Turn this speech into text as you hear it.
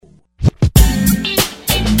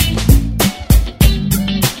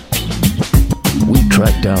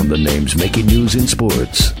track down the names making news in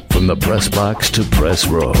sports from the press box to press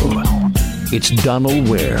row. It's Donald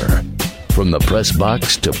Ware from the press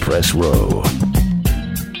box to press row.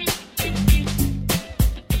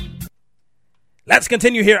 Let's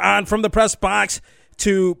continue here on From the Press Box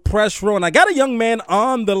to Press Row. And I got a young man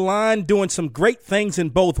on the line doing some great things in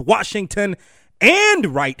both Washington and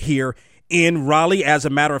right here in Raleigh. As a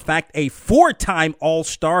matter of fact, a four-time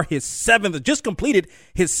All-Star, just completed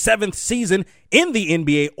his seventh season in the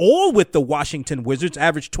NBA, all with the Washington Wizards,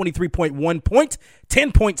 averaged 23.1 points,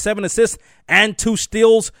 10.7 assists, and 2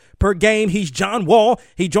 steals per game. He's John Wall.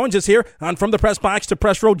 He joins us here on From the Press Box to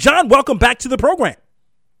Press Row. John, welcome back to the program.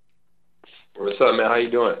 What's up, man? How you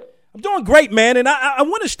doing? I'm doing great, man, and I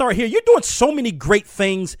want to start here. You're doing so many great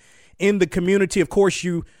things in the community. Of course,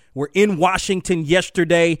 you were in Washington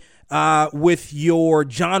yesterday with your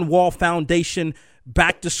John Wall Foundation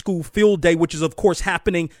back-to-school field day, which is, of course,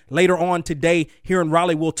 happening later on today here in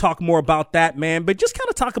Raleigh. We'll talk more about that, man, but just kind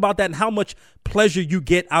of talk about that and how much pleasure you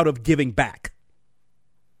get out of giving back.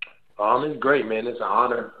 It's great, man. It's an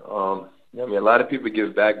honor. A lot of people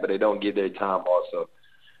give back, but they don't give their time also.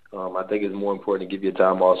 I think it's more important to give your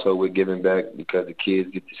time also with giving back because the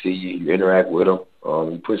kids get to see you, you interact with them,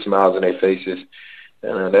 you put smiles on their faces.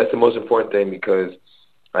 And that's the most important thing because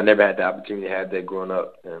I never had the opportunity to have that growing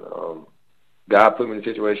up. And God put me in a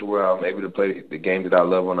situation where I'm able to play the game that I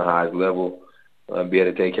love on the highest level, be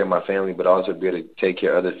able to take care of my family, but also be able to take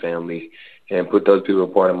care of other families and put those people a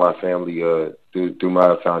part of my family through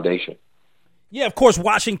my foundation. Yeah, of course,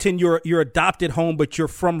 Washington, your adopted home, but you're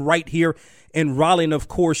from right here in Raleigh. And, of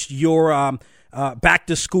course, your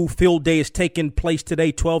back-to-school field day is taking place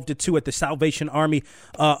today, 12 to 2 at the Salvation Army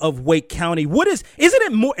of Wake County. Isn't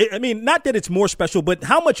it more, I mean, not that it's more special, but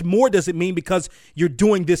how much more does it mean because you're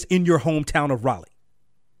doing this in your hometown of Raleigh?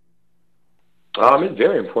 It's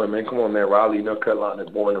very important, man. Come on, man. Raleigh, North Carolina,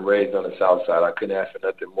 born and raised on the south side. I couldn't ask for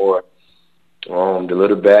nothing more. The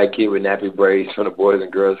little bad kid with nappy braids from the Boys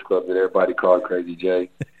and Girls Club that everybody called Crazy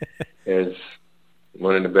J is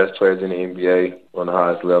one of the best players in the NBA on the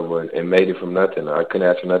highest level and made it from nothing. I couldn't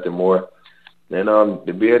ask for nothing more. And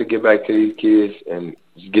to be able to get back to these kids and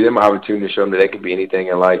give them an opportunity to show them that they can be anything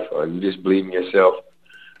in life. You just believe in yourself.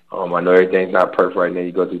 I know everything's not perfect right now.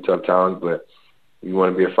 You go through tough times, but you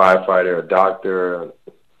want to be a firefighter, a doctor, a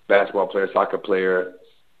basketball player, soccer player,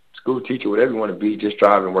 school teacher, whatever you want to be, just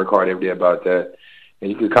strive and work hard every day about that.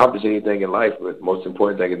 And you can accomplish anything in life, but the most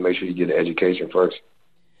important thing is make sure you get an education first.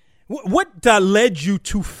 What led you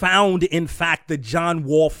to found, in fact, the John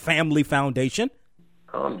Wall Family Foundation?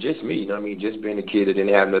 Just me. Just being a kid that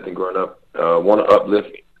didn't have nothing growing up. Want to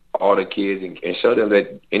uplift all the kids and show them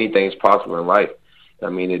that anything is possible in life.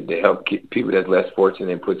 To help people that's less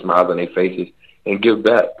fortunate and put smiles on their faces and give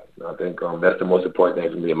back. I think that's the most important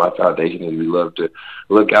thing for me. My foundation is we love to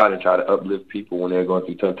look out and try to uplift people when they're going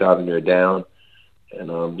through tough times and they're down,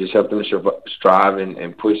 and just help them strive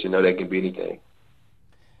and push and know they can be anything.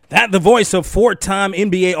 That the voice of four-time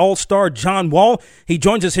NBA All-Star John Wall. He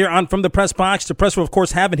joins us here on From the Press Box to Press Row, of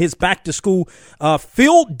course, having his back-to-school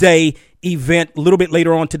field day event a little bit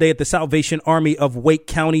later on today at the Salvation Army of Wake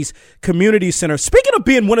County's Community Center. Speaking of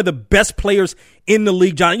being one of the best players in the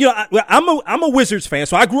league, John, I'm a Wizards fan,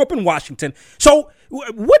 so I grew up in Washington. So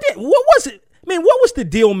what was it? I mean, what was the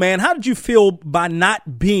deal, man? How did you feel by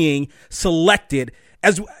not being selected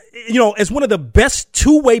as one of the best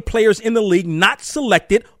two-way players in the league, not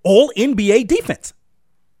selected, all NBA defense?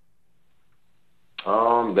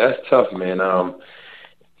 That's tough, man.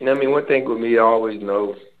 One thing with me, I always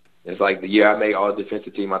know, it's like the year I made all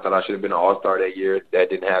defensive team, I thought I should have been an all-star that year. That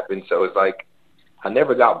didn't happen. So it's like I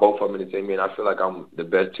never got both of them in the same year. And I feel like I'm the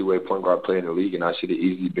best two-way point guard player in the league, and I should have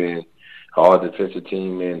easily been all defensive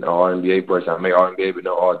team and all NBA person. I made all NBA, but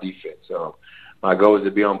no all defense. So my goal is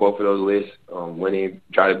to be on both of those lists, winning,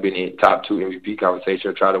 try to be in the top 2 MVP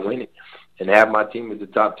conversation, try to win it, and have my team as the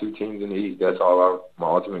top 2 teams in the East. That's all my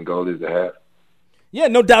ultimate goal is to have. Yeah,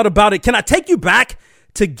 no doubt about it. Can I take you back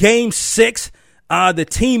to Game 6? The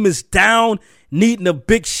team is down, needing a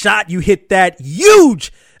big shot. You hit that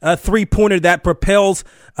huge three-pointer that propels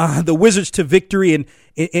the Wizards to victory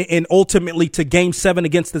and ultimately to Game 7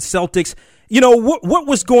 against the Celtics. What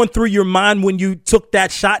was going through your mind when you took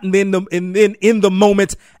that shot and then in the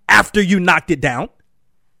moments after you knocked it down?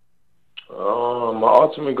 My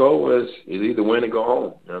ultimate goal is either win or go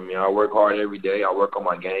home. I work hard every day. I work on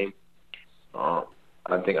my game.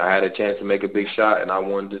 I think I had a chance to make a big shot, and I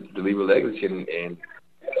wanted to leave a legacy. And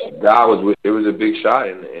God was with it. Was a big shot,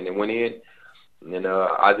 and it went in. And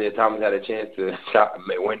Isaiah Thomas had a chance to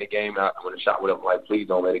win the game. When the shot went up, I'm like, please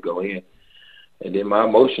don't let it go in. And then my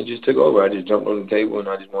emotions just took over. I just jumped on the table, and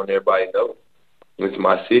I just wanted everybody to know. It's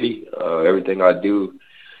my city. Everything I do,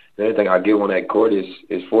 everything I give on that court is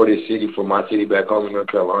for this city, for my city back home in North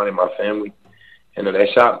Carolina, and my family. And that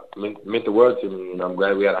shot meant the world to me, and I'm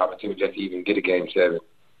glad we had an opportunity just to even get a Game 7.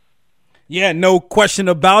 Yeah, no question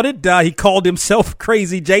about it. He called himself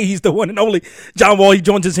Crazy J. He's the one and only John Wall. He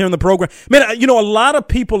joins us here in the program. Man, a lot of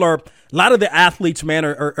people a lot of the athletes, man,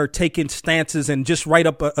 are taking stances and just write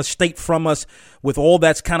up a state from us with all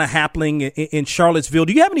that's kind of happening in Charlottesville.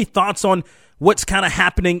 Do you have any thoughts on what's kind of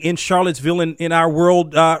happening in Charlottesville in our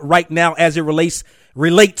world right now as it relates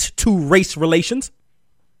to race relations?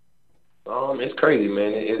 It's crazy,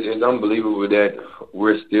 man. It's unbelievable that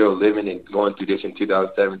we're still living and going through this in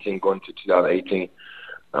 2017, going to 2018.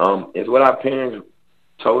 It's what our parents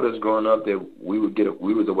told us growing up, that we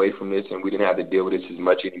was away from this and we didn't have to deal with this as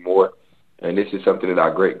much anymore. And this is something that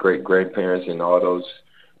our great-great-grandparents and all those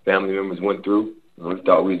family members went through. And we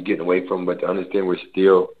thought we was getting away from, but to understand we're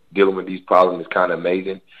still dealing with these problems is kind of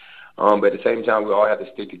amazing. But at the same time, we all have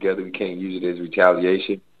to stick together. We can't use it as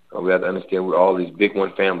retaliation. We have to understand we're all this big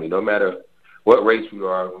one family. No matter what race we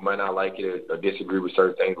are, we might not like it or disagree with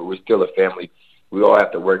certain things, but we're still a family. We all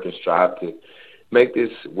have to work and strive to make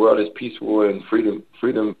this world as peaceful and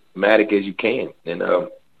freedomatic as you can. And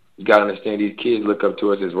you got to understand these kids look up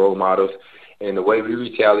to us as role models. And the way we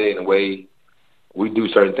retaliate and the way we do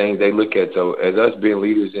certain things, they look at. So as us being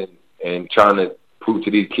leaders and trying to prove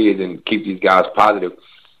to these kids and keep these guys positive,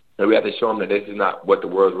 we have to show them that this is not what the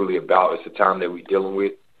world's really about. It's the time that we're dealing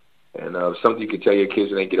with. And something you can tell your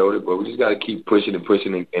kids when they get older, but we just got to keep pushing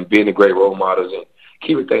and being the great role models and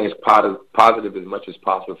keeping things positive as much as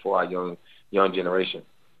possible for our young generation.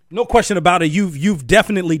 No question about it. You've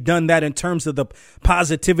definitely done that in terms of the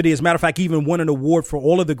positivity. As a matter of fact, even won an award for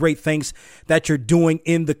all of the great things that you're doing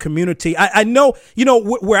in the community. I know,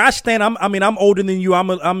 where I stand. I'm older than you.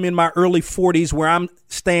 I'm in my early 40s. Where I'm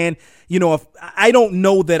stand, if I don't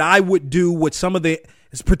know that I would do what some of the,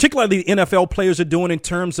 particularly the NFL players, are doing in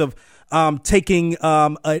terms of taking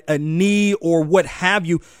a knee or what have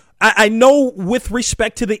you. I know with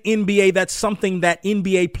respect to the NBA, that's something that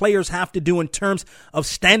NBA players have to do in terms of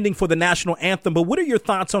standing for the national anthem. But what are your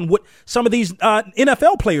thoughts on what some of these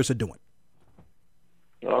NFL players are doing?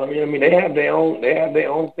 I mean, they have their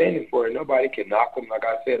own standing for it. Nobody can knock them. Like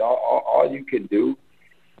I said, all you can do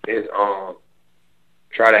is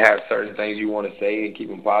try to have certain things you want to say and keep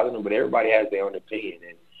them positive. But everybody has their own opinion,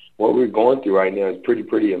 and what we're going through right now is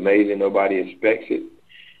pretty amazing. Nobody expects it.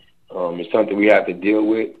 It's something we have to deal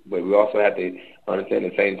with, but we also have to understand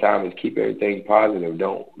at the same time is keep everything positive.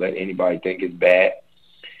 Don't let anybody think it's bad.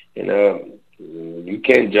 And you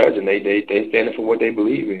can't judge them. They stand for what they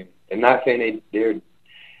believe in. And not saying they're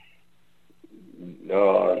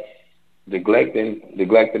neglecting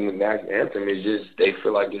the national anthem. Is just they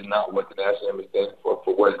feel like it's not what the national anthem stands for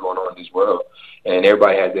what's going on in this world. And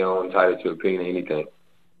everybody has their own title to opinion on anything.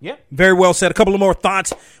 Yeah, very well said. A couple of more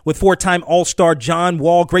thoughts with four-time All-Star John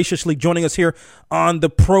Wall graciously joining us here on the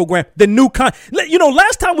program. The new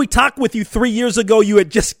last time we talked with you 3 years ago, you had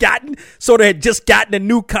just gotten a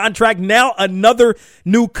new contract. Now another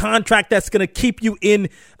new contract that's going to keep you in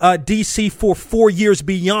D.C. for 4 years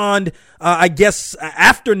beyond, I guess,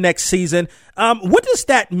 after next season. What does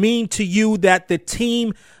that mean to you that the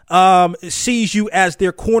team sees you as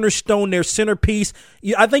their cornerstone, their centerpiece?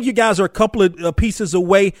 I think you guys are a couple of pieces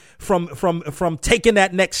away from taking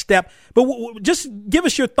that next step. But just give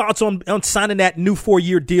us your thoughts on signing that new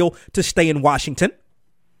 4-year deal to stay in Washington.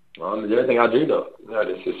 It's everything I dreamed of.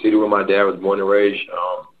 This is the city where my dad was born and raised.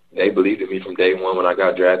 They believed in me from day one when I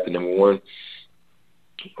got drafted number one.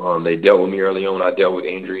 They dealt with me early on. I dealt with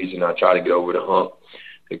injuries, and I tried to get over the hump.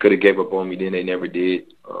 They could have gave up on me then. They never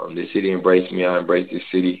did. The city embraced me. I embraced this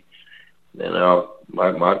city. And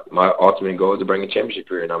my ultimate goal is to bring a championship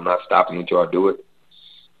here, and I'm not stopping until I do it.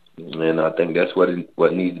 And I think that's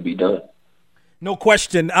what needs to be done. No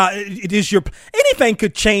question. Anything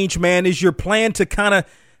could change, man. Is your plan to kind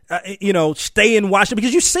of stay in Washington?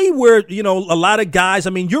 Because you see where, a lot of guys, I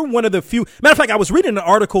mean, you're one of the few. Matter of fact, I was reading an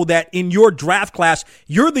article that in your draft class,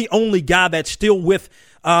 you're the only guy that's still with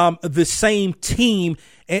the same team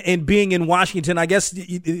and being in Washington. I guess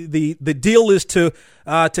the deal is to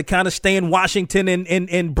kind of stay in Washington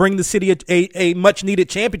and bring the city a much needed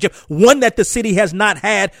championship, one that the city has not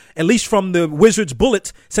had, at least from the Wizards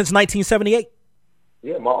Bullets, since 1978.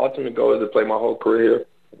 Yeah, my ultimate goal is to play my whole career.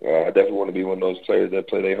 I definitely want to be one of those players that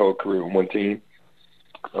play their whole career with one team.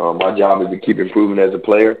 My job is to keep improving as a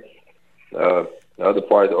player. The other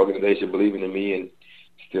part of the organization believing in me and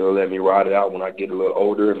still let me ride it out when I get a little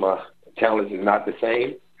older and my talent is not the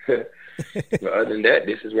same. But other than that,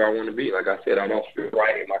 this is where I want to be. Like I said, I don't feel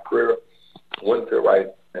right in my career. wouldn't feel right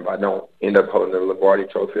if I don't end up holding the Lombardi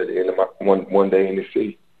Trophy at the end of my one day in the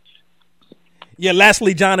season. Yeah,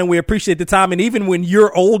 lastly, John, and we appreciate the time. And even when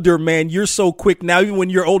you're older, man, you're so quick now. Even when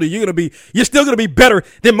you're older, you're still gonna be better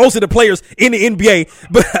than most of the players in the NBA.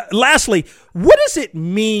 But lastly, what does it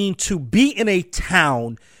mean to be in a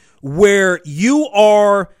town where you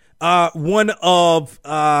are one of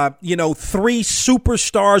three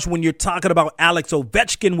superstars? When you're talking about Alex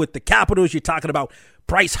Ovechkin with the Capitals, you're talking about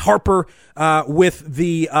Bryce Harper with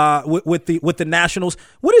the Nationals.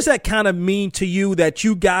 What does that kind of mean to you that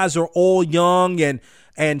you guys are all young and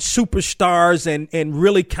superstars and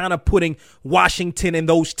really kind of putting Washington and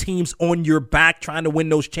those teams on your back, trying to win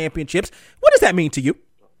those championships? What does that mean to you?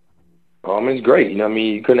 It's great.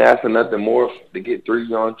 You couldn't ask for nothing more to get three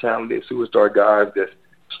young, talented superstar guys that's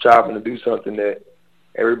striving to do something that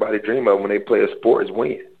everybody dream of when they play a sport is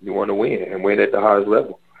win. You want to win and win at the highest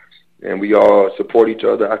level. And we all support each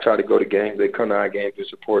other. I try to go to games. They come to our games to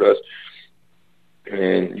support us.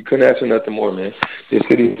 And you couldn't ask for nothing more, man. This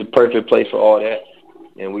city is the perfect place for all that.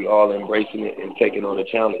 And we all embracing it and taking on the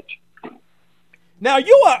challenge. Now,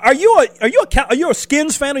 are you a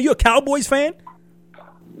Skins fan? Are you a Cowboys fan?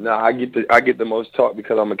 No, I get the most talk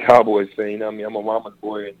because I'm a Cowboys fan. I'm a mama's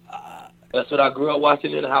boy. And that's what I grew up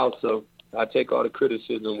watching in the house, so I take all the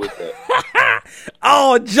criticism with that.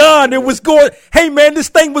 Oh, John, it was going. Hey, man, this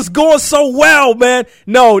thing was going so well, man.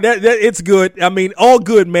 No, that it's good. All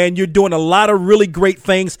good, man. You're doing a lot of really great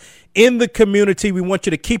things in the community. We want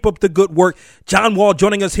you to keep up the good work. John Wall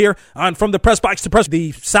joining us here on From the Press Box to Press,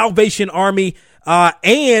 the Salvation Army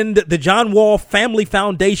and the John Wall Family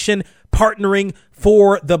Foundation partnering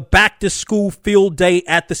for the Back to School Field Day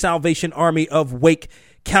at the Salvation Army of Wake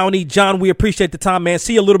County. John, we appreciate the time, man.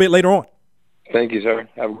 See you a little bit later on. Thank you, sir.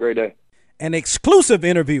 Have a great day. An exclusive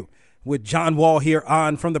interview with John Wall here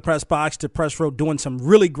on From the Press Box to Press Row, doing some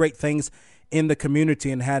really great things in the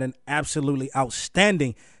community and had an absolutely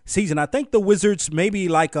outstanding season. I think the Wizards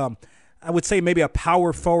maybe I would say maybe a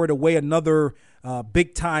power forward away, another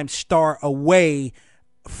big-time star away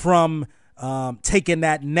from taking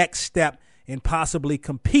that next step and possibly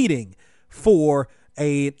competing for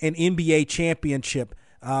an NBA championship.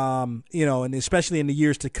 And especially in the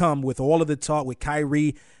years to come with all of the talk with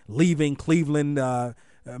Kyrie leaving Cleveland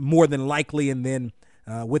more than likely, and then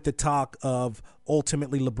with the talk of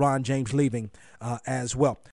ultimately LeBron James leaving as well.